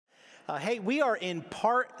Hey, we are in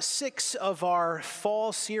part 6 of our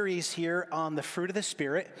fall series here on the fruit of the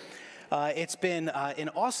Spirit. It's been an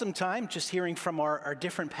awesome time just hearing from our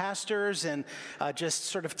different pastors and just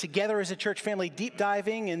sort of together as a church family deep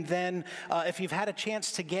diving. And then if you've had a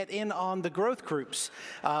chance to get in on the growth groups,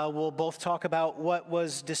 we'll both talk about what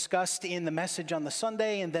was discussed in the message on the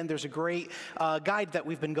Sunday. And then there's a great guide that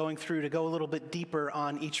we've been going through to go a little bit deeper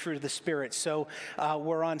on each fruit of the Spirit. So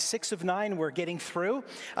we're on 6 of 9. We're getting through.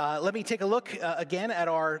 Let me take a look again at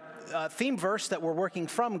our theme verse that we're working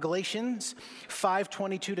from, Galatians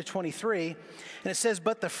 5:22 to 23. And it says,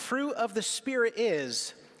 "But the fruit of the Spirit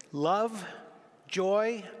is love,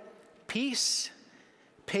 joy, peace,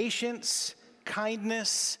 patience,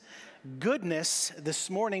 kindness, goodness." This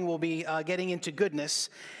morning we'll be getting into goodness,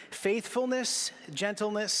 faithfulness,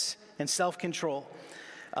 gentleness, and self-control.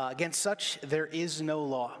 Against such there is no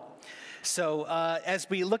law. So as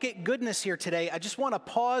we look at goodness here today, I just want to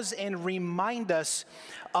pause and remind us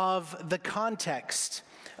of the context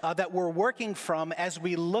that we're working from as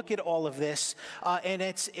we look at all of this. And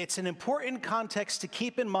it's an important context to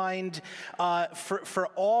keep in mind for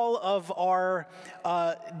all of our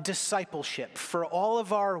discipleship, for all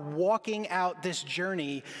of our walking out this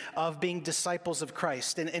journey of being disciples of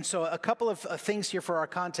Christ. And so a couple of things here for our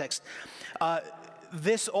context.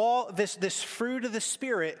 This fruit of the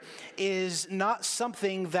Spirit is not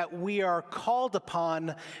something that we are called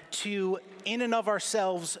upon to, in and of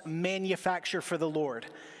ourselves, manufacture for the Lord.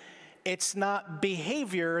 It's not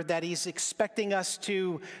behavior that he's expecting us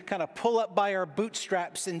to kind of pull up by our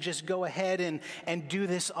bootstraps and just go ahead and do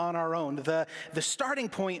this on our own. The starting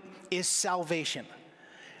point is salvation.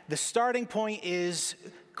 The starting point is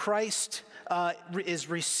Christ is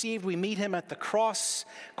received. We meet him at the cross,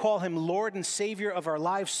 call him Lord and Savior of our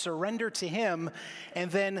lives, surrender to him, and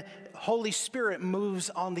then Holy Spirit moves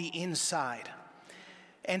on the inside.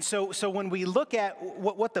 And so when we look at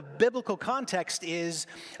what the biblical context is,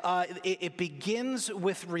 it begins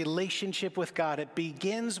with relationship with God. It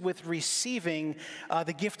begins with receiving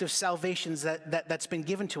the gift of salvation that's been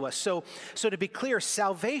given to us. So to be clear,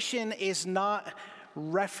 salvation is not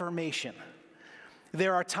reformation.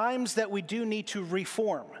 There are times that we do need to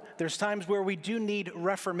reform. There's times where we do need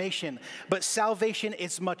reformation. But salvation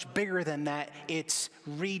is much bigger than that. It's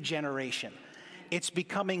regeneration. It's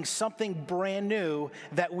becoming something brand new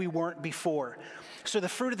that we weren't before. So the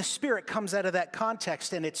fruit of the Spirit comes out of that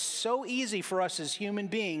context, and it's so easy for us as human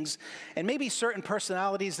beings, and maybe certain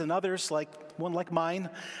personalities than others, like one like mine,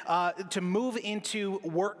 to move into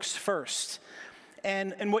works first.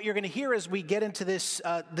 And what you're going to hear as we get into this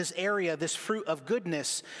area, this fruit of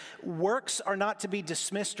goodness, works are not to be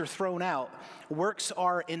dismissed or thrown out. Works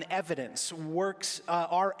are in evidence. Works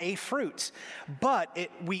are a fruit. But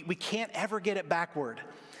we can't ever get it backward.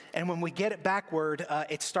 And when we get it backward,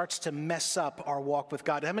 it starts to mess up our walk with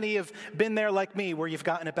God. How many have been there like me where you've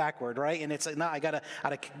gotten it backward, right? And it's like, no, I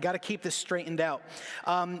gotta keep this straightened out.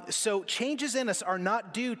 So changes in us are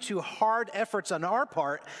not due to hard efforts on our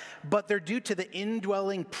part, but they're due to the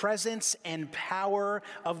indwelling presence and power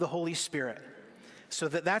of the Holy Spirit. So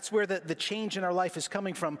that's where the change in our life is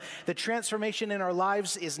coming from. The transformation in our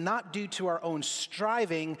lives is not due to our own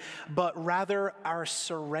striving, but rather our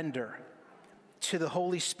surrender to the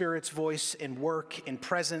Holy Spirit's voice and work and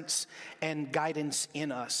presence and guidance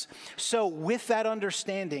in us. So with that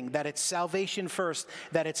understanding that it's salvation first,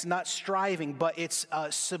 that it's not striving, but it's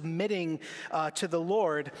submitting to the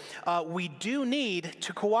Lord, we do need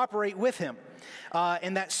to cooperate with him.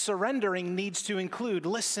 And that surrendering needs to include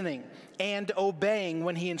listening and obeying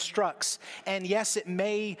when he instructs. And yes, it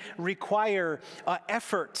may require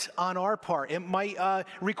effort on our part. It might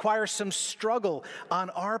require some struggle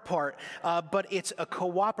on our part, but it's a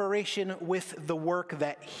cooperation with the work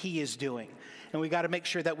that he is doing. And we got to make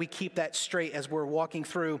sure that we keep that straight as we're walking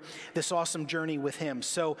through this awesome journey with him.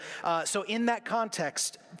 So in that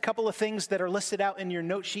context, a couple of things that are listed out in your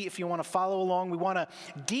note sheet if you want to follow along. We want to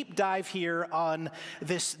deep dive here on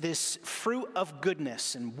this fruit of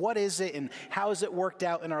goodness and what is it and how is it worked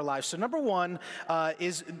out in our lives. So number one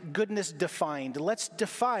is goodness defined. Let's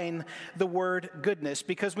define the word goodness,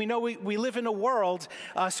 because we know we live in a world,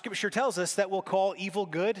 Scripture tells us, that we'll call evil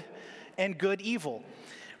good and good evil.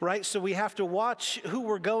 Right? So we have to watch who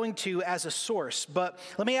we're going to as a source. But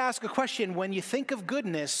let me ask a question. When you think of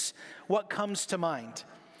goodness, what comes to mind?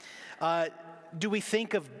 Do we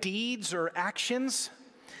think of deeds or actions?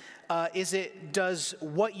 Does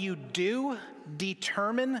what you do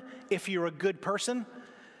determine if you're a good person?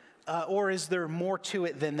 Or is there more to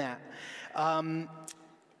it than that?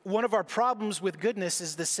 One of our problems with goodness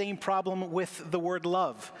is the same problem with the word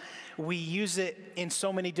love. We use it in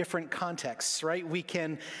so many different contexts, right? We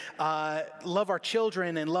can love our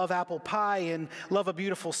children and love apple pie and love a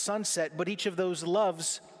beautiful sunset, but each of those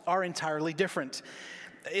loves are entirely different.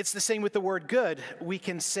 It's the same with the word good. We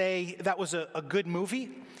can say that was a good movie.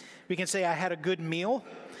 We can say I had a good meal.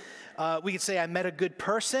 We can say I met a good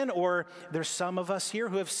person, or there's some of us here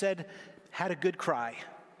who have said, had a good cry.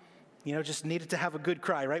 You know, just needed to have a good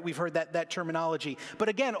cry, right? We've heard that terminology. But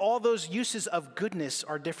again, all those uses of goodness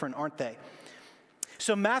are different, aren't they?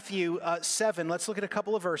 So Matthew 7, let's look at a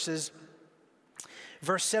couple of verses.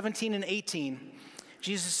 Verse 17 and 18,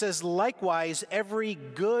 Jesus says, likewise, every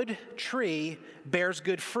good tree bears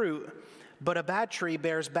good fruit, but a bad tree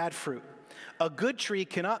bears bad fruit. A good tree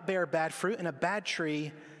cannot bear bad fruit, and a bad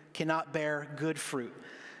tree cannot bear good fruit.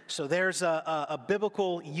 So there's a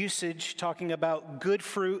biblical usage talking about good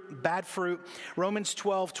fruit, bad fruit. Romans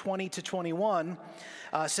 12, 20 to 21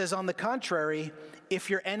 says, on the contrary, if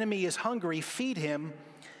your enemy is hungry, feed him.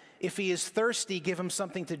 If he is thirsty, give him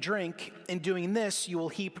something to drink. In doing this, you will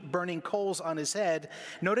heap burning coals on his head.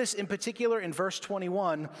 Notice in particular in verse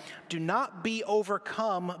 21, do not be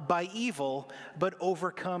overcome by evil, but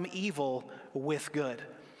overcome evil with good.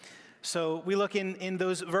 So we look in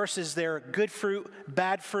those verses there, good fruit,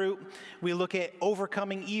 bad fruit. We look at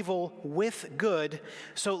overcoming evil with good.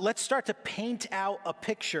 So let's start to paint out a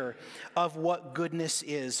picture of what goodness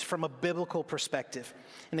is from a biblical perspective.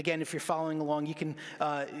 And again, if you're following along, you can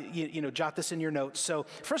jot this in your notes. So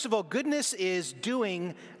first of all, goodness is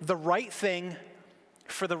doing the right thing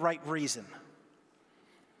for the right reason.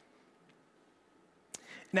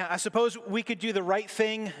 Now, I suppose we could do the right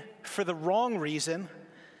thing for the wrong reason,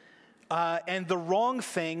 and the wrong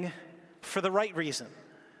thing for the right reason.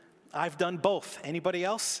 I've done both. Anybody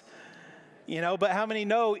else? You know, but how many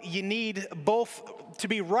know you need both to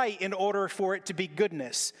be right in order for it to be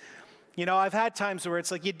goodness? You know, I've had times where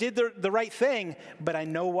it's like you did the right thing, but I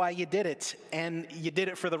know why you did it, and you did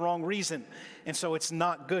it for the wrong reason, and so it's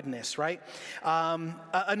not goodness, right?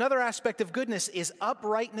 Another aspect of goodness is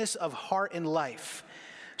uprightness of heart and life.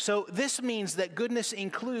 So this means that goodness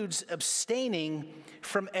includes abstaining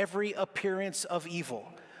from every appearance of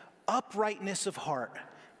evil, uprightness of heart,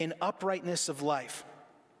 and uprightness of life.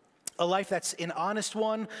 A life that's an honest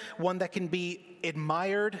one that can be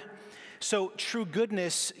admired. So true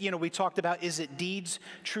goodness, you know, we talked about, is it deeds?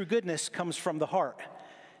 True goodness comes from the heart.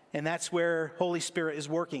 And that's where Holy Spirit is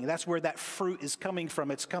working. That's where that fruit is coming from.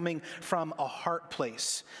 It's coming from a heart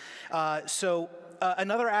place.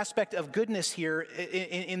 Another aspect of goodness here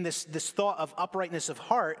in this thought of uprightness of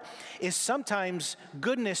heart is sometimes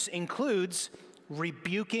goodness includes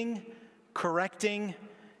rebuking, correcting,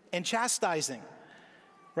 and chastising,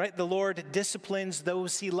 right? The Lord disciplines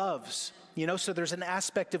those he loves. You know, so there's an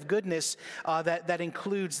aspect of goodness that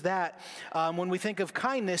includes that. When we think of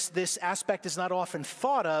kindness, this aspect is not often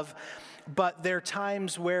thought of, but there are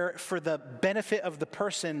times where, for the benefit of the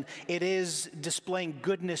person, it is displaying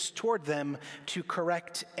goodness toward them to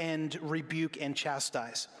correct and rebuke and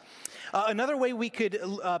chastise. Another way we could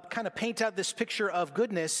kind of paint out this picture of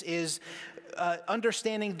goodness is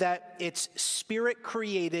understanding that it's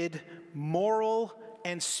spirit-created, moral,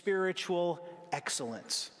 and spiritual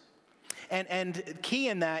excellence. And key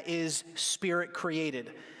in that is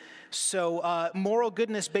spirit-created. So moral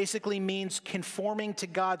goodness basically means conforming to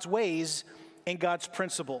God's ways and God's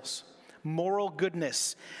principles. Moral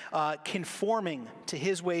goodness, conforming to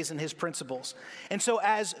his ways and his principles. And so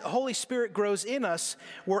as Holy Spirit grows in us,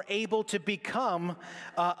 we're able to become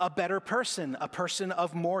a better person, a person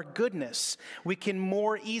of more goodness. We can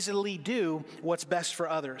more easily do what's best for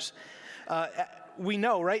others. We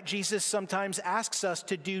know, right? Jesus sometimes asks us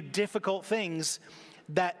to do difficult things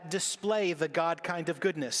that display the God kind of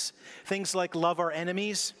goodness. Things like love our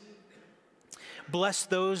enemies, bless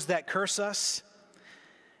those that curse us.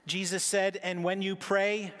 Jesus said, and when you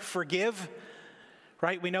pray, forgive.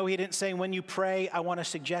 Right? We know he didn't say, when you pray, I want to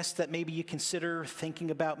suggest that maybe you consider thinking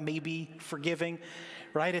about maybe forgiving.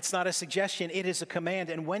 Right? It's not a suggestion, it is a command.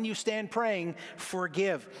 And when you stand praying,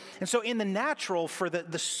 forgive. And so in the natural, for the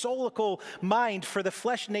soulical mind, for the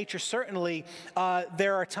flesh nature, certainly,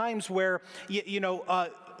 there are times where,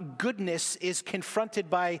 goodness is confronted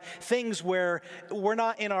by things where we're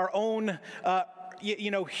not in our own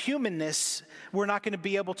humanness, we're not going to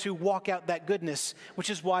be able to walk out that goodness, which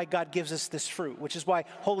is why God gives us this fruit, which is why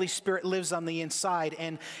Holy Spirit lives on the inside.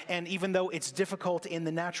 And even though it's difficult in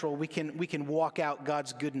the natural, we can walk out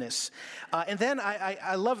God's goodness. And then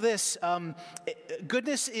I love this.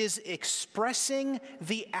 Goodness is expressing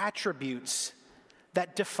the attributes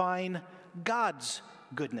that define God's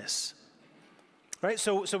goodness. Right,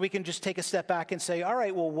 so we can just take a step back and say, all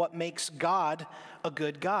right, well, what makes God a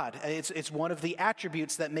good God? It's one of the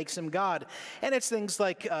attributes that makes him God. And it's things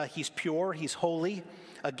like he's pure, he's holy.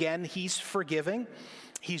 Again, he's forgiving,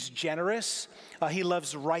 he's generous, he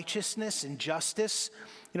loves righteousness and justice.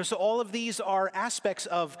 So all of these are aspects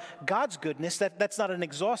of God's goodness. That's not an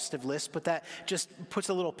exhaustive list, but that just puts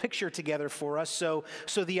a little picture together for us. So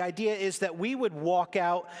the idea is that we would walk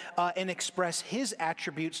out and express his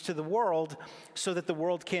attributes to the world so that the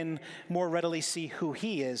world can more readily see who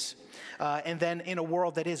he is. And then in a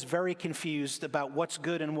world that is very confused about what's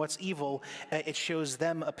good and what's evil, it shows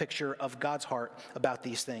them a picture of God's heart about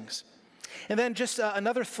these things. And then just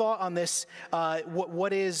another thought on this,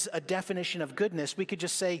 what is a definition of goodness? We could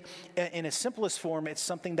just say, in its simplest form, it's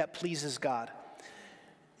something that pleases God.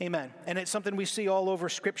 Amen. And it's something we see all over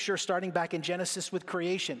Scripture, starting back in Genesis with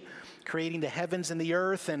creation, creating the heavens and the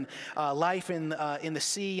earth and life in the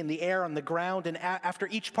sea and the air on the ground. And after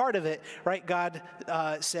each part of it, right, God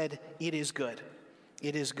said, it is good.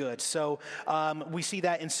 It is good. So we see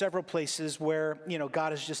that in several places where,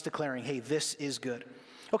 God is just declaring, hey, this is good.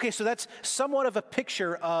 Okay, so that's somewhat of a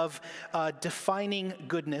picture of defining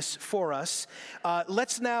goodness for us.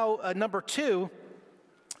 Let's now, number 2,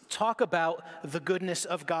 talk about the goodness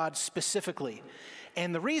of God specifically.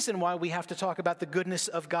 And the reason why we have to talk about the goodness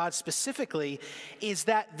of God specifically is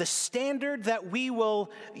that the standard that we will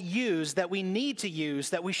use, that we need to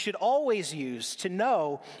use, that we should always use to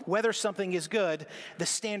know whether something is good, the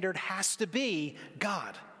standard has to be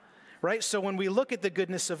God. Right? So when we look at the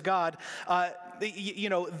goodness of God,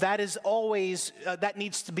 that is always, that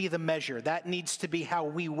needs to be the measure. That needs to be how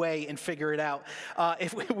we weigh and figure it out.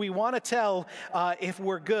 If we want to tell if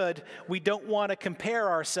we're good, we don't want to compare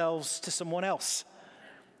ourselves to someone else.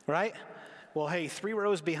 Right? Well, hey, 3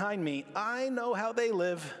 rows behind me, I know how they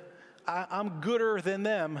live. I'm gooder than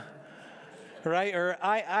them. Right? Or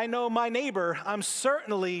I know my neighbor. I'm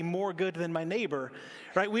certainly more good than my neighbor.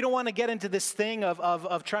 Right? We don't want to get into this thing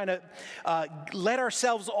of trying to let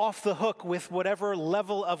ourselves off the hook with whatever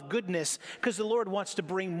level of goodness, because the Lord wants to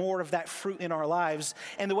bring more of that fruit in our lives.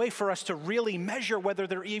 And the way for us to really measure whether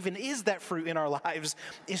there even is that fruit in our lives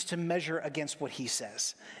is to measure against what he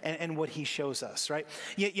says and what he shows us, right?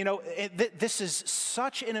 This is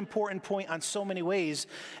such an important point on so many ways.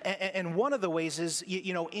 And one of the ways is,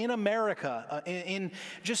 in America,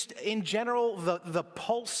 in general, the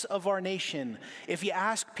pulse of our nation, if you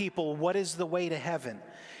ask people, what is the way to heaven?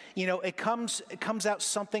 It comes out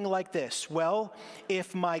something like this. Well,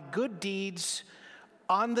 if my good deeds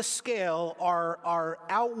on the scale are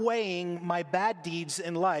outweighing my bad deeds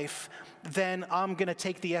in life, then I'm going to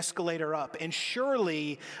take the escalator up. And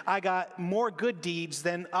surely I got more good deeds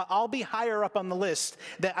than I'll be higher up on the list,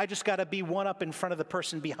 that I just got to be one up in front of the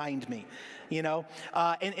person behind me,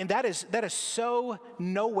 and that is so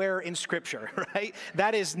nowhere in Scripture, right?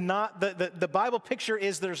 That is not, the Bible picture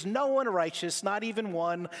is there's no one righteous, not even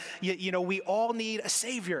one. We all need a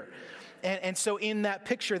Savior. And so in that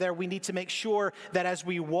picture there, we need to make sure that as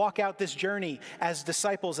we walk out this journey as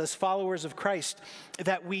disciples, as followers of Christ,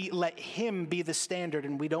 that we let him be the standard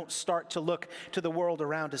and we don't start to look to the world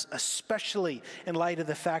around us, especially in light of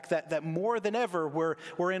the fact that more than ever,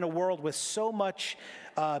 we're in a world with so much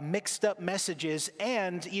mixed up messages,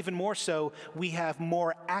 and even more so, we have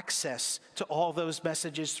more access to all those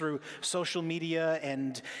messages through social media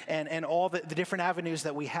and all the different avenues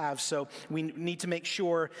that we have. So we need to make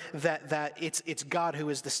sure that it's God who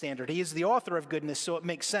is the standard. He is the author of goodness, so it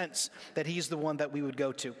makes sense that he's the one that we would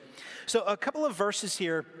go to. So a couple of verses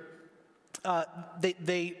here.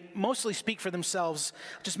 They mostly speak for themselves.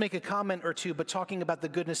 Just make a comment or two, but talking about the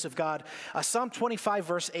goodness of God. Psalm 25,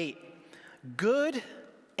 verse 8. Good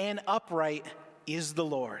and upright is the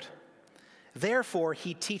Lord. Therefore,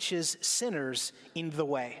 he teaches sinners in the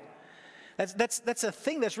way. That's a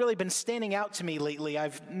thing that's really been standing out to me lately.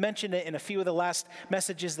 I've mentioned it in a few of the last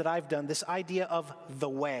messages that I've done, this idea of the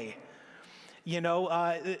way.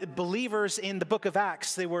 Believers in the book of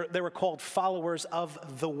Acts, they were called followers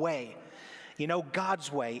of the way.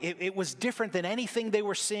 God's way. It was different than anything they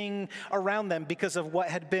were seeing around them because of what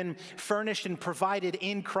had been furnished and provided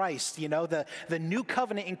in Christ. The new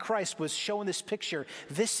covenant in Christ was showing this picture.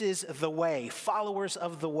 This is the way, followers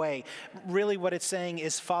of the way. Really what it's saying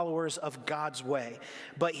is followers of God's way.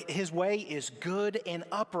 But his way is good and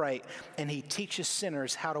upright, and he teaches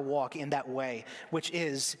sinners how to walk in that way, which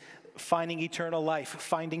is finding eternal life,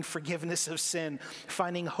 finding forgiveness of sin,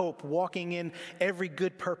 finding hope, walking in every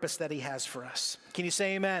good purpose that he has for us. Can you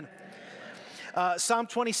say amen? Psalm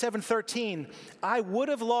 27:13, I would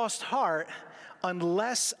have lost heart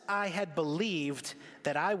unless I had believed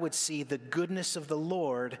that I would see the goodness of the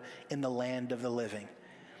Lord in the land of the living.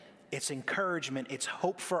 It's encouragement, it's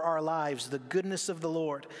hope for our lives, the goodness of the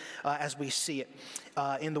Lord as we see it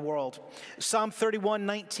in the world. Psalm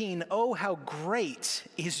 31:19, oh, how great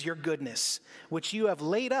is your goodness, which you have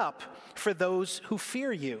laid up for those who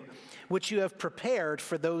fear you, which you have prepared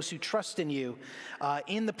for those who trust in you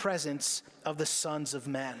in the presence of the sons of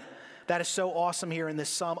men. That is so awesome here in this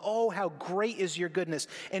psalm. Oh, how great is your goodness.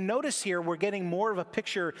 And notice here, we're getting more of a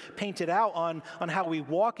picture painted out on how we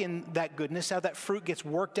walk in that goodness, how that fruit gets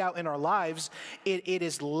worked out in our lives. It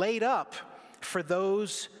is laid up for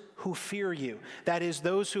those who fear you. That is,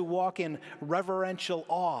 those who walk in reverential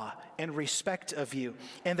awe and respect of you.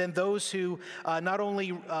 And then those who not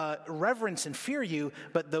only reverence and fear you,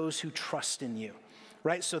 but those who trust in you.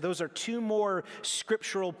 Right? So those are two more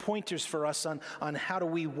scriptural pointers for us on how do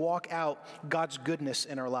we walk out God's goodness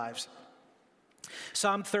in our lives.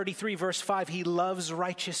 Psalm 33, verse 5, he loves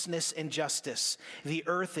righteousness and justice. The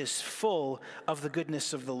earth is full of the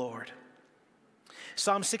goodness of the Lord.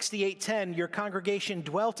 Psalm 68:10, your congregation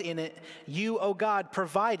dwelt in it. You, O God,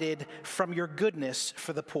 provided from your goodness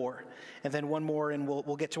for the poor. And then one more, and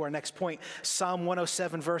we'll get to our next point. Psalm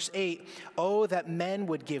 107, verse 8, oh, that men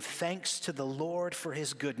would give thanks to the Lord for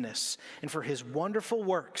his goodness and for his wonderful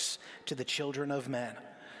works to the children of men.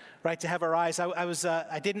 Right, to have our eyes.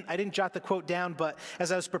 I didn't jot the quote down, but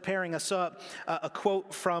as I was preparing, I saw a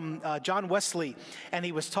quote from John Wesley, and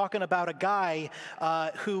he was talking about a guy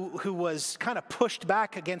who was kind of pushed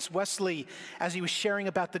back against Wesley as he was sharing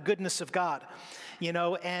about the goodness of God.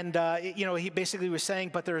 And he basically was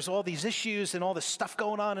saying, but there's all these issues and all this stuff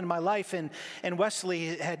going on in my life. And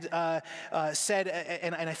Wesley had said,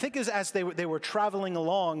 and I think as they were traveling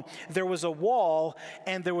along, there was a wall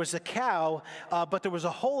and there was a cow, but there was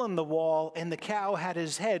a hole in the wall, and the cow had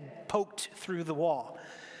his head poked through the wall.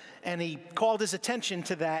 And he called his attention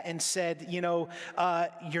to that and said,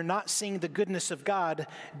 you're not seeing the goodness of God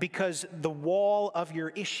because the wall of your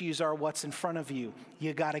issues are what's in front of you.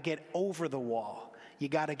 You got to get over the wall. You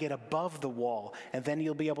got to get above the wall, and then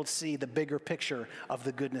you'll be able to see the bigger picture of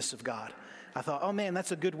the goodness of God. I thought, oh man,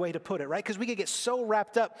 that's a good way to put it, right? Because we could get so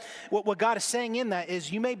wrapped up. What God is saying in that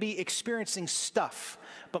is you may be experiencing stuff,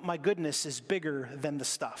 but my goodness is bigger than the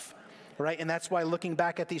stuff. Right? And that's why looking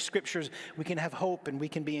back at these scriptures, we can have hope and we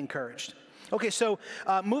can be encouraged. Okay, so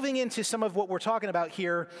moving into some of what we're talking about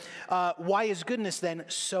here, why is goodness then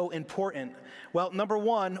so important? Well, number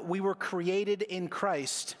one, we were created in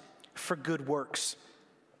Christ for good works.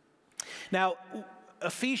 Now,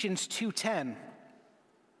 Ephesians 2:10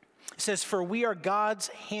 says, for we are God's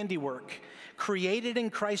handiwork, created in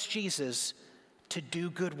Christ Jesus to do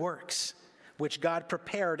good works, which God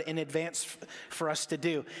prepared in advance for us to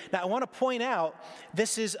do. Now, I want to point out,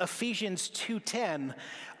 this is Ephesians 2:10.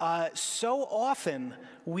 So often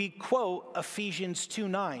we quote Ephesians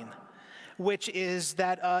 2:9, which is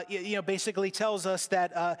that, basically tells us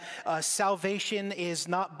that salvation is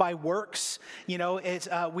not by works.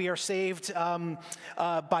 We are saved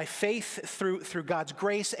by faith through God's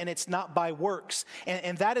grace, and it's not by works.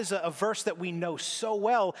 And that is a verse that we know so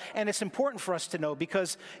well, and it's important for us to know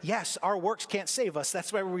because, yes, our works can't save us.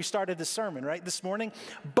 That's why we started the sermon, right, this morning.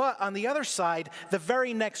 But on the other side, the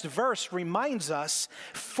very next verse reminds us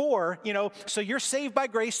so you're saved by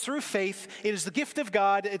grace through faith. It is the gift of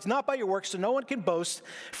God. It's not by your works, so no one can boast.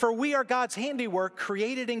 For we are God's handiwork,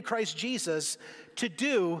 created in Christ Jesus to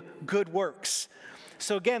do good works.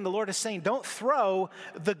 So again, the Lord is saying, don't throw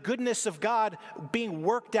the goodness of God being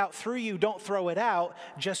worked out through you. Don't throw it out.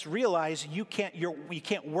 Just realize you can't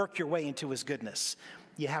work your way into his goodness.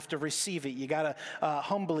 You have to receive it. You got to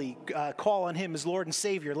humbly call on him as Lord and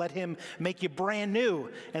Savior. Let him make you brand new,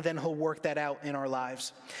 and then he'll work that out in our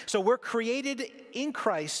lives. So we're created in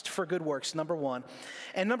Christ for good works, number one.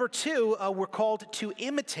 And number two, we're called to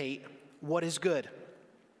imitate what is good.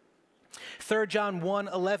 3 John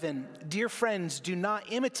 1:11, dear friends, do not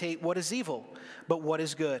imitate what is evil, but what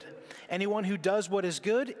is good. Anyone who does what is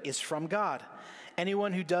good is from God.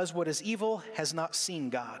 Anyone who does what is evil has not seen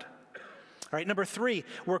God. All right, number three,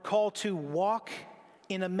 we're called to walk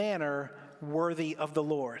in a manner worthy of the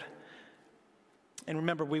Lord. And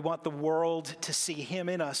remember, we want the world to see him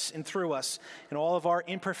in us and through us and all of our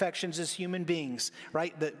imperfections as human beings,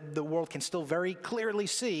 right? The world can still very clearly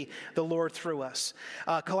see the Lord through us.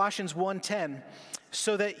 Colossians 1:10,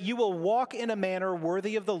 so that you will walk in a manner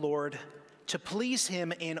worthy of the Lord, to please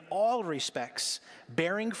him in all respects,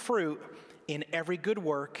 bearing fruit in every good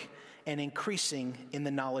work and increasing in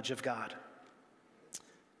the knowledge of God.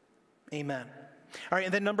 Amen. All right,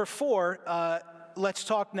 and then number 4, let's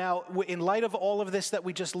talk now, in light of all of this that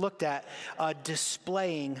we just looked at,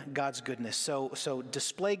 displaying God's goodness. So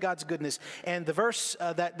display God's goodness. And the verse,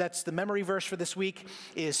 that's the memory verse for this week,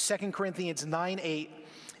 is 2 Corinthians 9:8.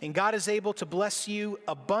 And God is able to bless you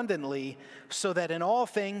abundantly, so that in all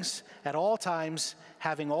things, at all times,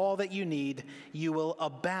 having all that you need, you will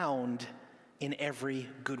abound in every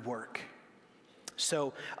good work.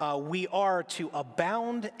 So we are to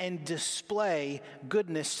abound and display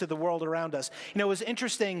goodness to the world around us. You know, it was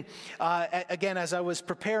interesting, again, as I was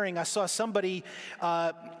preparing, I saw somebody,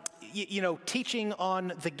 teaching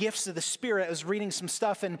on the gifts of the Spirit. I was reading some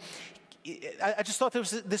stuff, and I just thought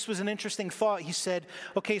this was an interesting thought. He said,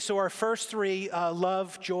 okay, so our first 3,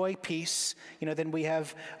 love, joy, peace. Then we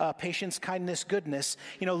have patience, kindness, goodness.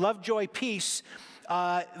 Love, joy, peace,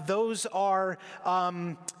 those are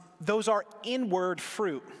inward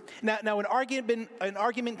fruit. Now an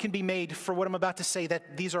argument can be made for what I'm about to say,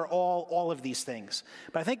 that these are all of these things.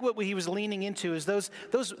 But I think what he was leaning into is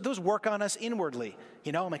those work on us inwardly.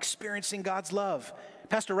 I'm experiencing God's love.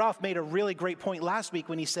 Pastor Ralph made a really great point last week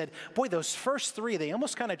when he said, boy, those first 3, they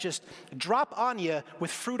almost kind of just drop on you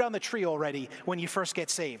with fruit on the tree already when you first get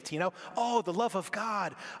saved. Oh, the love of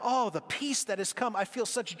God. Oh, the peace that has come. I feel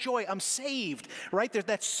such joy. I'm saved, right?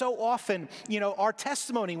 That's so often, our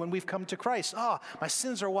testimony when we've come to Christ. Oh, my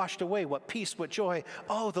sins are washed away. What peace, what joy.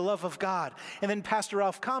 Oh, the love of God. And then Pastor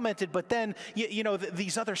Ralph commented, but then,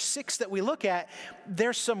 these other 6 that we look at,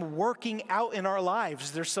 there's some working out in our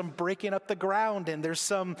lives. There's some breaking up the ground, and there's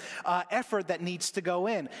some effort that needs to go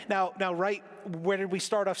in. Now, right, where did we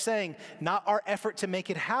start off saying? Not our effort to make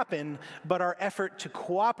it happen, but our effort to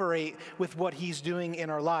cooperate with what he's doing in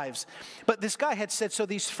our lives. But this guy had said, so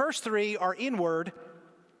these first 3 are inward.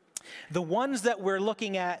 The ones that we're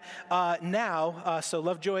looking at now, so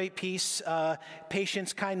love, joy, peace,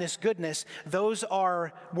 patience, kindness, goodness, those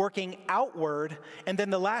are working outward. And then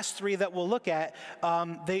the last 3 that we'll look at,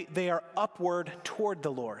 they are upward toward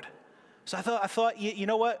the Lord. So I thought, you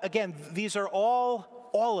know what? Again, these are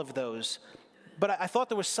all of those. But I thought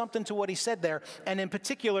there was something to what he said there. And in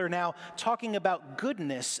particular now, talking about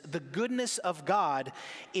goodness, the goodness of God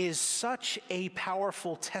is such a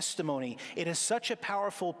powerful testimony. It is such a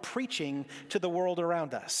powerful preaching to the world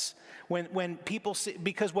around us. When people see,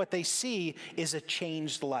 because what they see is a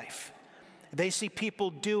changed life. They see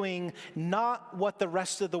people doing not what the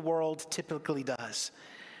rest of the world typically does.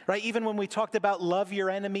 Right? Even when we talked about love your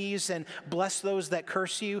enemies and bless those that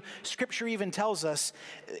curse you, Scripture even tells us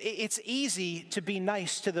it's easy to be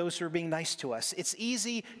nice to those who are being nice to us. It's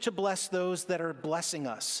easy to bless those that are blessing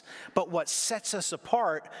us. But what sets us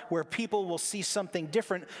apart, where people will see something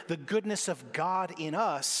different, the goodness of God in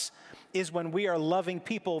us, is when we are loving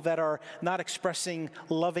people that are not expressing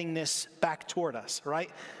lovingness back toward us, right?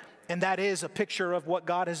 And that is a picture of what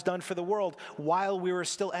God has done for the world while we were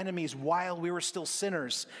still enemies, while we were still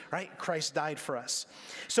sinners, right? Christ died for us.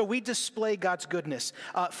 So we display God's goodness.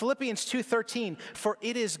 Philippians 2:13, for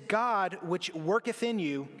it is God which worketh in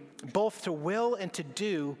you both to will and to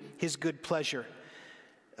do his good pleasure.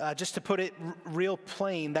 Just to put it real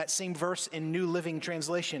plain, that same verse in New Living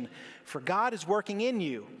Translation, for God is working in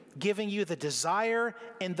you, giving you the desire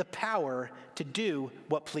and the power to do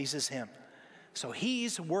what pleases him. So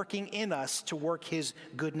he's working in us to work his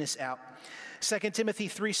goodness out. 2 Timothy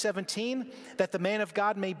 3:17, that the man of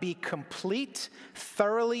God may be complete,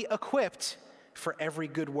 thoroughly equipped for every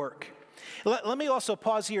good work. Let me also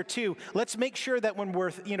pause here too. Let's make sure that when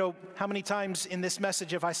we're, how many times in this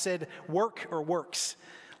message have I said work or works?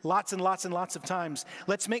 Lots and lots and lots of times.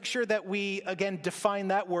 Let's make sure that we, again, define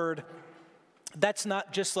that word. That's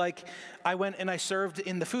not just like I went and I served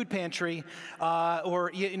in the food pantry or,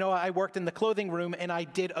 I worked in the clothing room and I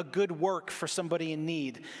did a good work for somebody in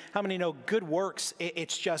need. How many know good works,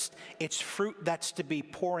 it's fruit that's to be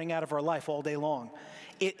pouring out of our life all day long.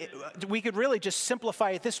 We could really just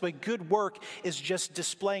simplify it this way. Good work is just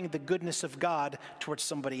displaying the goodness of God towards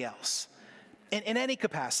somebody else. In any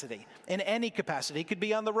capacity, it could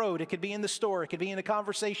be on the road, it could be in the store, it could be in a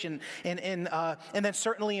conversation, and then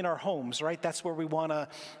certainly in our homes, right? That's where we want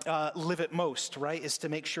to live it most, right? Is to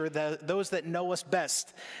make sure that those that know us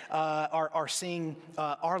best are seeing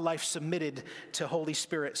our life submitted to Holy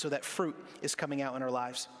Spirit, so that fruit is coming out in our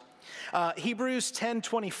lives. Hebrews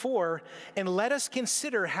 10:24, and let us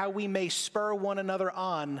consider how we may spur one another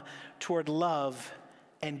on toward love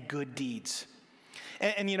and good deeds.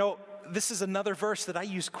 And this is another verse that I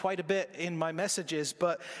use quite a bit in my messages,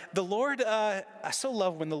 but the Lord, I so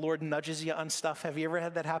love when the Lord nudges you on stuff. Have you ever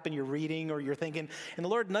had that happen? You're reading or you're thinking, and the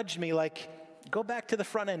Lord nudged me like, go back to the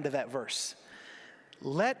front end of that verse.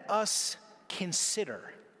 Let us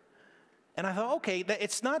consider. And I thought, okay,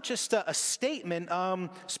 it's not just a statement,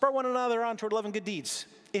 spur one another on toward love and good deeds,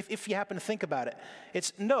 if you happen to think about it.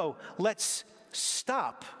 It's, no, let's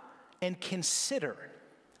stop and consider,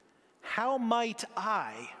 how might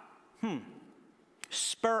I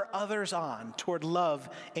spur others on toward love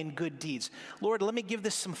and good deeds? Lord, let me give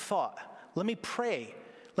this some thought. Let me pray.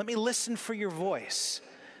 Let me listen for your voice.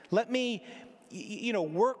 Let me,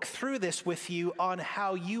 work through this with you on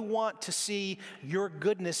how you want to see your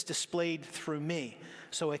goodness displayed through me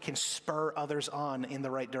so it can spur others on in the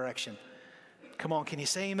right direction. Come on, can you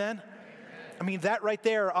say amen? I mean, that right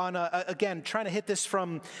there on, again, trying to hit this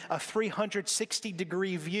from a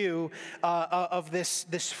 360-degree view of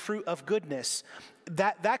this fruit of goodness.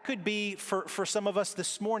 That could be, for some of us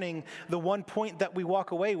this morning, the one point that we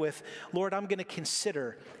walk away with. Lord, I'm going to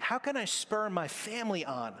consider, how can I spur my family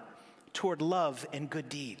on toward love and good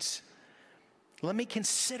deeds? Let me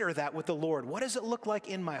consider that with the Lord. What does it look like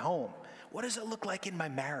in my home? What does it look like in my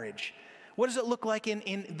marriage? What does it look like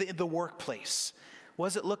in the workplace? What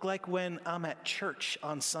does it look like when I'm at church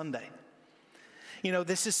on Sunday?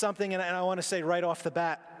 This is something, and I want to say right off the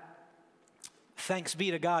bat, thanks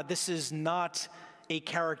be to God, this is not a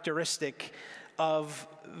characteristic of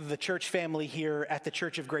the church family here at the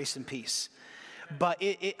Church of Grace and Peace. But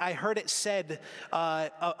I heard it said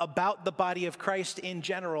about the body of Christ in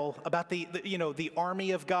general, about the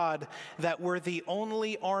army of God, that we're the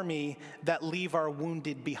only army that leave our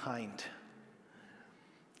wounded behind.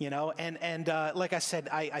 And like I said,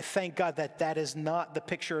 I thank God that is not the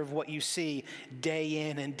picture of what you see day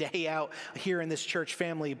in and day out here in this church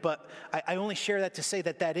family. But I only share that to say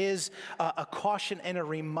that is a caution and a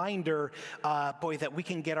reminder, that we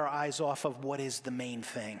can get our eyes off of what is the main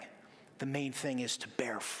thing. The main thing is to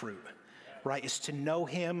bear fruit, right? Is to know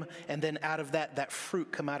him, and then out of that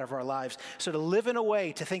fruit come out of our lives. So to live in a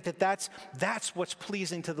way, to think that that's what's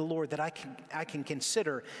pleasing to the Lord, that I can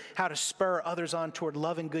consider how to spur others on toward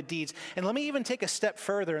love and good deeds. And let me even take a step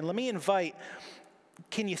further, and let me invite,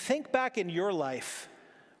 can you think back in your life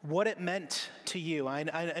what it meant to you?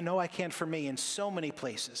 I know I can for me in so many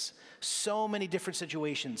places, so many different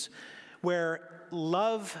situations where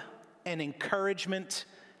love and encouragement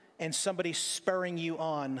and somebody spurring you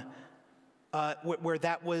on, where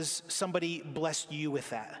that was, somebody blessed you with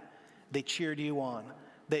that. They cheered you on.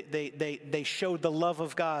 They showed the love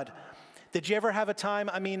of God. Did you ever have a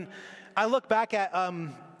time? I mean, I look back at,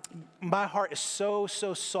 my heart is so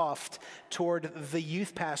soft toward the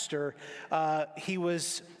youth pastor. I'm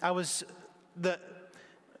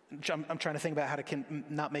trying to think about how to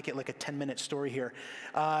not make it like a 10-minute story here.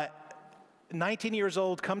 19 years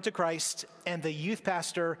old, come to Christ, and the youth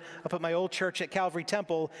pastor up at my old church at Calvary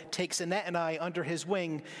Temple takes Annette and I under his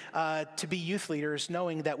wing to be youth leaders,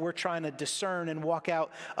 knowing that we're trying to discern and walk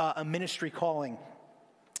out a ministry calling.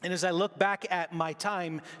 And as I look back at my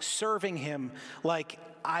time serving him, like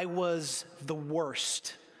I was the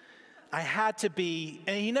worst. I had to be,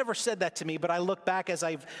 and he never said that to me, but I look back as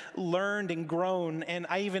I've learned and grown, and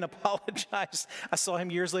I even apologized. I saw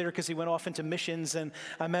him years later because he went off into missions, and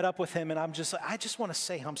I met up with him, and I just want to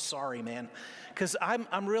say I'm sorry, man, because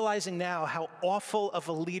I'm realizing now how awful of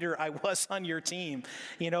a leader I was on your team,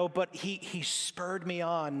 but he spurred me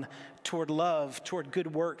on toward love, toward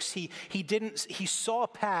good works. He saw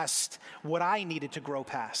past what I needed to grow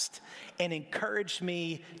past and encouraged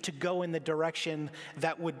me to go in the direction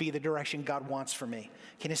that would be the direction God wants for me.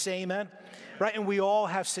 Can you say amen? Right? And we all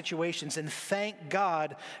have situations, and thank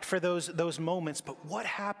God for those moments. But what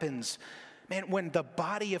happens, man, when the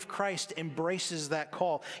body of Christ embraces that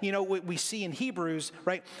call? We see in Hebrews,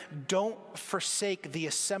 right? Don't forsake the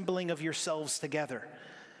assembling of yourselves together.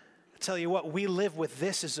 Tell you what, we live with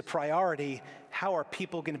this as a priority. How are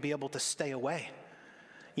people going to be able to stay away?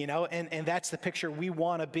 And that's the picture. We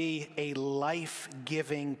want to be a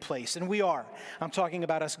life-giving place, and we are. I'm talking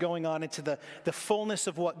about us going on into the fullness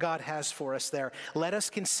of what God has for us there. Let us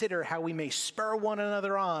consider how we may spur one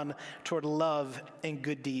another on toward love and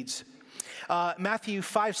good deeds. Matthew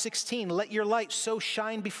 5:16, let your light so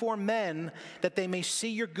shine before men that they may see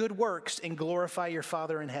your good works and glorify your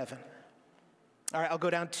Father in heaven. All right, I'll go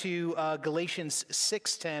down to Galatians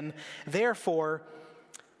 6:10. Therefore,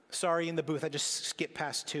 sorry, in the booth, I just skipped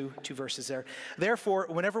past two verses there. Therefore,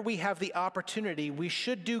 whenever we have the opportunity, we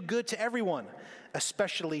should do good to everyone,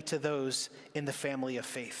 especially to those in the family of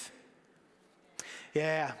faith.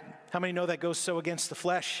 Yeah, how many know that goes so against the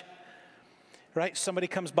flesh? Right? Somebody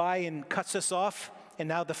comes by and cuts us off, and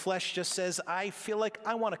now the flesh just says, I feel like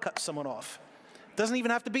I want to cut someone off. Doesn't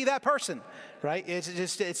even have to be that person, right?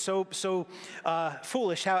 It's so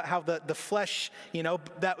foolish how the flesh,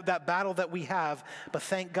 that battle that we have. But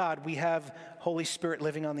thank God we have Holy Spirit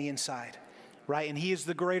living on the inside. right? And he is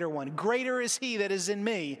the greater one. Greater is he that is in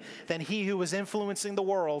me than he who was influencing the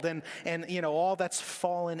world, and all that's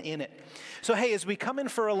fallen in it. So hey, as we come in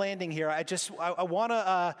for a landing here, I want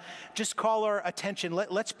to just call our attention.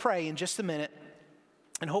 Let's pray in just a minute.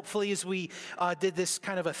 And hopefully as we did this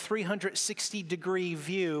kind of a 360-degree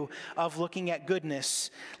view of looking at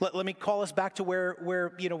goodness, let me call us back to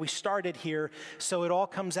where we started here, so it all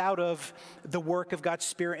comes out of the work of God's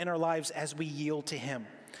Spirit in our lives as we yield to him.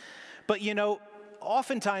 But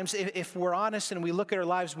oftentimes if we're honest and we look at our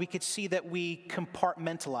lives, we could see that we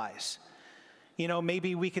compartmentalize.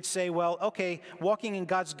 Maybe we could say, well, okay, walking in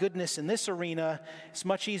God's goodness in this arena is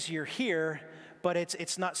much easier here, but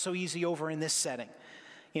it's not so easy over in this setting.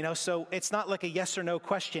 So it's not like a yes or no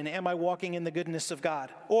question. Am I walking in the goodness of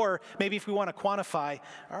God? Or maybe if we want to quantify,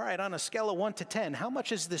 all right, on a scale of 1 to 10, how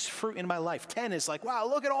much is this fruit in my life? 10 is like, wow,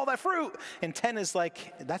 look at all that fruit. And 10 is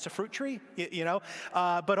like, that's a fruit tree,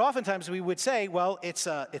 But oftentimes we would say, well, it's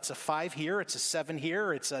a 5 here, it's a 7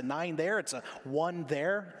 here, it's a 9 there, it's a 1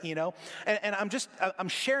 there, And I'm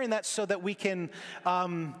sharing that so that we can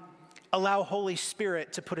allow Holy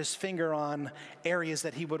Spirit to put his finger on areas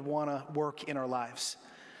that he would want to work in our lives.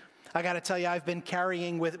 I got to tell you, I've been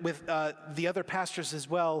carrying with the other pastors as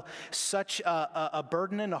well such a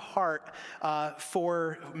burden and a heart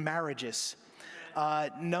for marriages,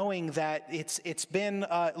 knowing that it's been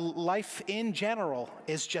life in general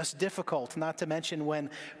is just difficult, not to mention when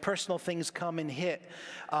personal things come and hit.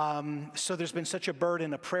 So there's been such a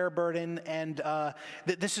burden, a prayer burden, and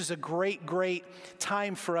this is a great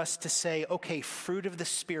time for us to say, okay, fruit of the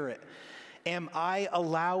Spirit. Am I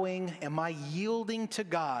yielding to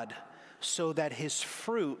God so that his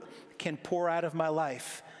fruit can pour out of my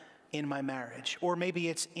life in my marriage? Or maybe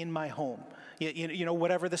it's in my home,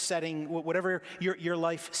 whatever the setting, whatever your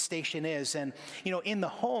life station is. And, in the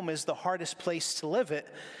home is the hardest place to live it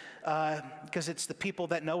because it's the people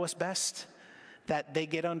that know us best, that they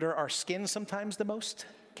get under our skin sometimes the most.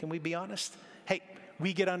 Can we be honest? Hey,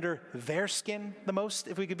 we get under their skin the most,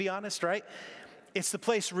 if we could be honest, right? It's the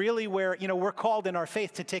place really where, we're called in our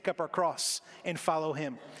faith to take up our cross and follow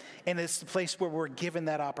him. And it's the place where we're given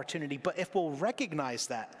that opportunity. But if we'll recognize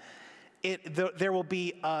that, there will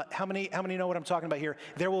be, how many know what I'm talking about here?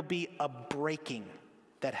 There will be a breaking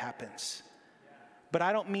that happens. But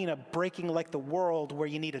I don't mean a breaking like the world where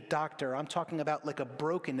you need a doctor. I'm talking about like a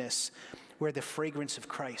brokenness where the fragrance of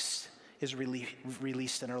Christ is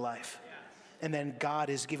released in our life. And then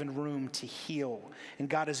God is given room to heal. And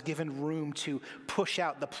God has given room to push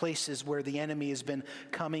out the places where the enemy has been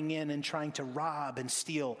coming in and trying to rob and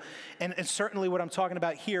steal. And certainly what I'm talking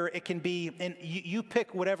about here, it can be, and you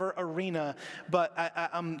pick whatever arena, but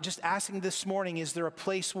I'm just asking this morning, is there a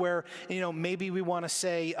place where, maybe we want to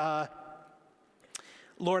say,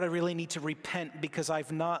 Lord, I really need to repent because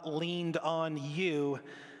I've not leaned on you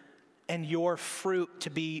and your fruit to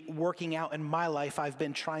be working out in my life. I've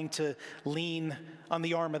been trying to lean on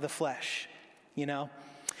the arm of the flesh,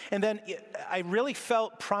 And then I really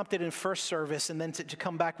felt prompted in first service, and then to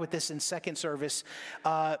come back with this in second service.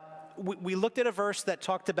 We looked at a verse that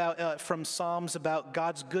talked about, from Psalms, about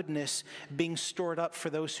God's goodness being stored up for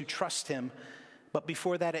those who trust him. But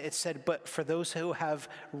before that it said, but for those who have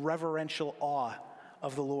reverential awe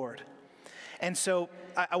of the Lord. And so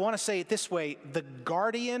I want to say it this way, the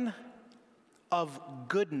guardian of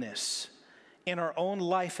goodness in our own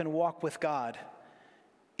life and walk with God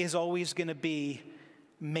is always going to be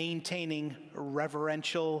maintaining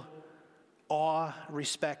reverential awe,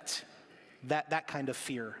 respect, that kind of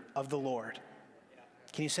fear of the Lord.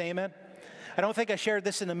 Can you say amen? I don't think I shared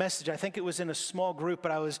this in the message. I think it was in a small group,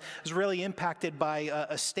 but I was really impacted by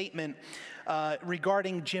a statement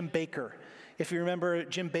regarding Jim Bakker. If you remember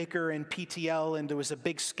Jim Bakker and PTL, and there was a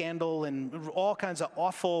big scandal and all kinds of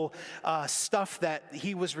awful stuff that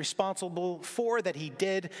he was responsible for, that he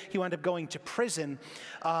did. He wound up going to prison.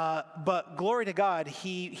 But glory to God,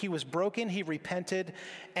 he was broken, he repented,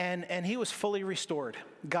 and he was fully restored.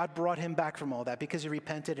 God brought him back from all that because he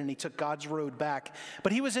repented and he took God's road back.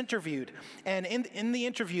 But he was interviewed, and in the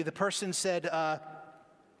interview, the person said,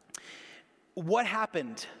 what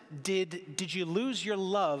happened? Did you lose your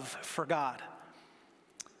love for God?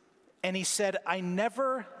 And he said, I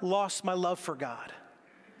never lost my love for God.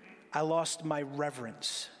 I lost my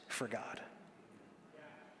reverence for God.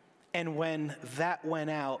 And when that went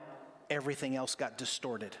out, everything else got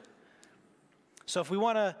distorted. So if we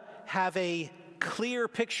want to have a clear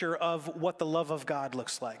picture of what the love of God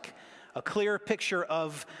looks like, a clear picture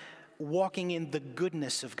of walking in the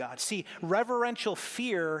goodness of God. See, reverential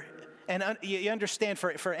fear And you understand,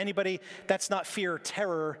 for anybody, that's not fear or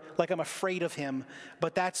terror, like I'm afraid of him,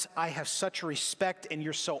 but that's, I have such respect, and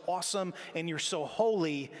you're so awesome, and you're so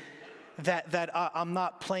holy, that I'm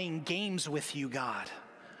not playing games with you, God,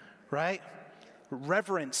 right?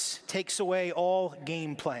 Reverence takes away all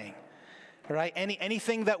game playing, right?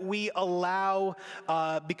 Anything that we allow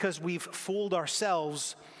because we've fooled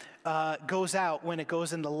ourselves goes out when it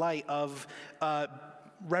goes in the light of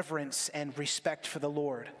reverence and respect for the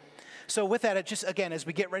Lord. So with that, just again, as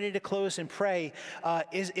we get ready to close and pray,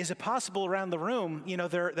 is it possible around the room,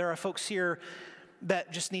 there are folks here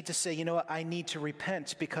that just need to say, you know what, I need to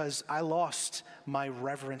repent because I lost my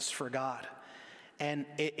reverence for God, and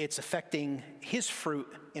it's affecting his fruit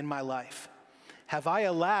in my life. Have I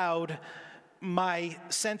allowed my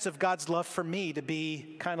sense of God's love for me to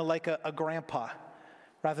be kind of like a grandpa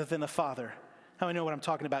rather than a father? How many know what I'm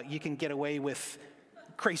talking about? You can get away with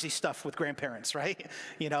crazy stuff with grandparents, right?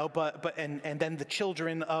 But then the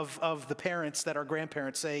children of the parents that are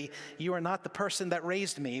grandparents say, you are not the person that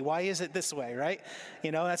raised me. Why is it this way, right?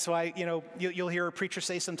 That's why, you'll hear a preacher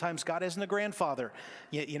say sometimes, God isn't a grandfather.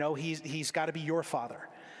 He's got to be your father.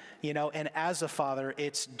 And as a father,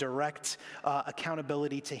 it's direct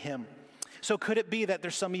accountability to him. So could it be that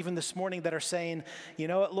there's some even this morning that are saying, you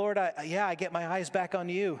know what, Lord, I get my eyes back on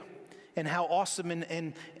you, and how awesome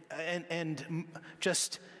and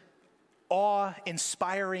just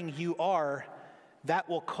awe-inspiring you are. That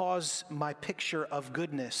will cause my picture of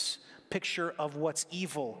goodness, picture of what's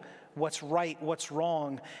evil, what's right, what's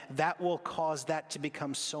wrong, that will cause that to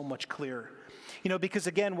become so much clearer. Because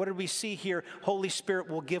again, what did we see here? Holy Spirit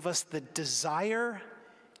will give us the desire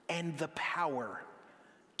and the power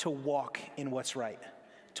to walk in what's right,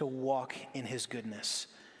 to walk in his goodness.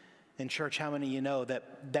 And church, how many of you know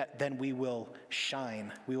that then we will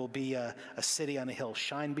shine? We will be a city on a hill,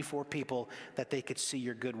 shine before people that they could see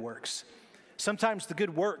your good works. Sometimes the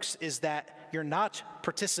good works is that you're not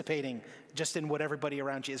participating just in what everybody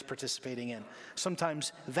around you is participating in.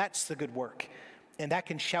 Sometimes that's the good work. And that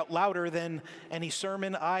can shout louder than any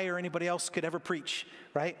sermon I or anybody else could ever preach,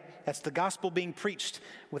 right? That's the gospel being preached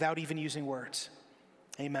without even using words.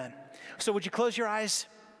 Amen. So would you close your eyes?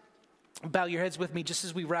 Bow your heads with me just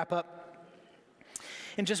as we wrap up.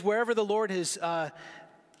 And just wherever the Lord has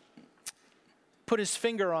put his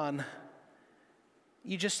finger on,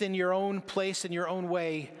 you just in your own place, in your own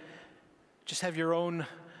way, just have your own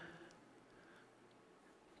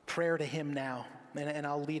prayer to him now. And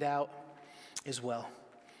I'll lead out as well.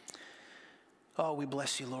 Oh, we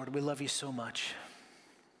bless you, Lord. We love you so much.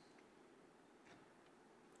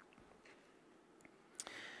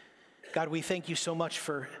 God, we thank you so much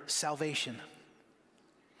for salvation.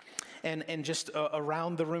 And just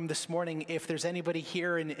around the room this morning, if there's anybody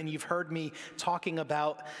here and you've heard me talking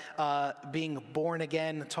about being born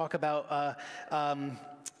again, talk about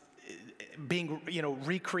being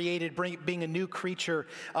recreated, being a new creature,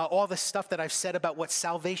 all the stuff that I've said about what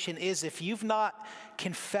salvation is, if you've not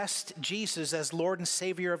confessed Jesus as Lord and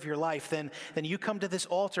Savior of your life, then you come to this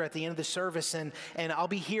altar at the end of the service, and I'll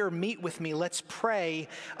be here. Meet with me. Let's pray.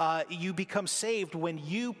 You become saved when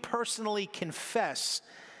you personally confess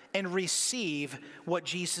and receive what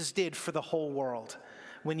Jesus did for the whole world.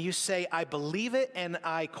 When you say, I believe it and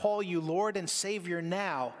I call you Lord and Savior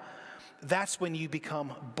now, that's when you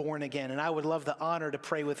become born again. And I would love the honor to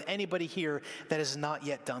pray with anybody here that has not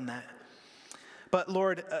yet done that. But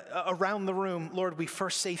Lord, around the room, Lord, we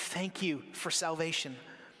first say thank you for salvation.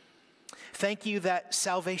 Thank you that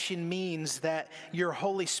salvation means that your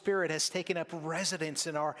Holy Spirit has taken up residence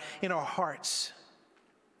in our hearts.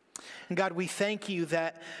 And God, we thank you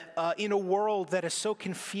that in a world that is so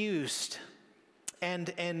confused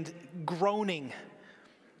and groaning,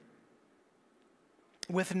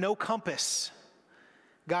 with no compass,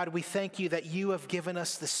 God, we thank you that you have given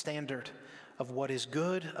us the standard of what is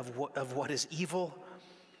good, of what is evil.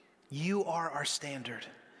 You are our standard.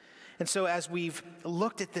 And so as we've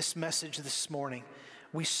looked at this message this morning,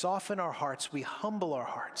 we soften our hearts, we humble our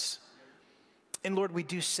hearts. And Lord, we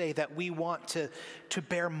do say that we want to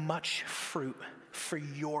bear much fruit for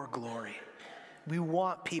your glory. We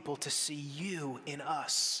want people to see you in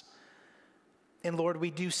us. And Lord, we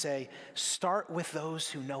do say, start with those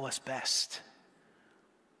who know us best.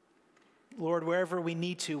 Lord, wherever we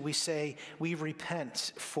need to, we say we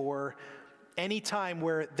repent for any time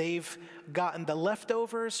where they've gotten the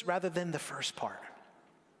leftovers rather than the first part.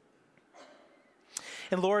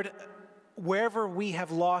 And Lord, wherever we have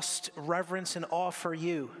lost reverence and awe for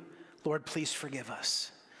you, Lord, please forgive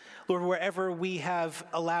us. Lord, wherever we have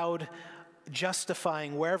allowed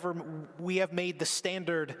justifying, wherever we have made the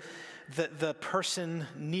standard the person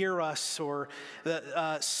near us or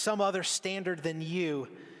some other standard than you,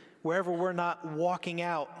 wherever we're not walking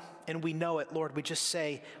out and we know it, Lord, we just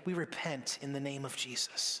say, we repent in the name of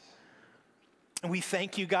Jesus. And we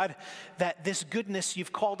thank you, God, that this goodness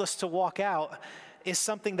you've called us to walk out is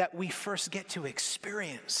something that we first get to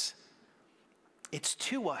experience. It's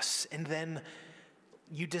to us, and then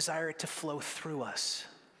you desire it to flow through us.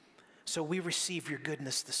 So we receive your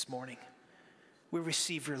goodness this morning. We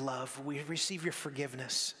receive your love. We receive your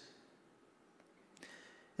forgiveness.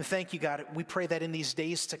 And thank you, God. We pray that in these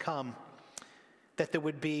days to come, that there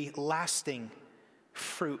would be lasting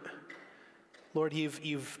fruit. Lord,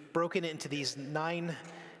 you've broken it into these 9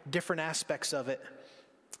 different aspects of it.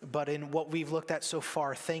 But in what we've looked at so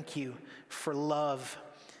far, thank you for love.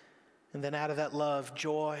 And then out of that love,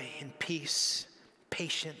 joy and peace,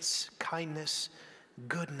 patience, kindness,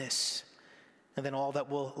 goodness, and then all that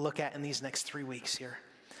we'll look at in these next 3 weeks here.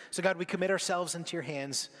 So God, we commit ourselves into your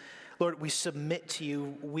hands. Lord, we submit to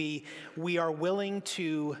you. We are willing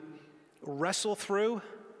to wrestle through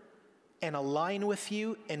and align with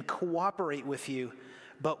you and cooperate with you,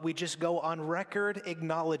 but we just go on record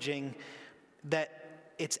acknowledging that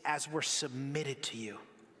it's as we're submitted to you,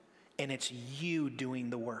 and it's you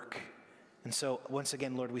doing the work. And so once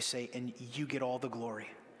again, Lord, we say, and you get all the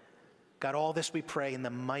glory. God, all this we pray in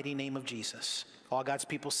the mighty name of Jesus. All God's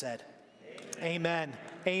people said, amen.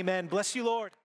 Amen. Bless you, Lord.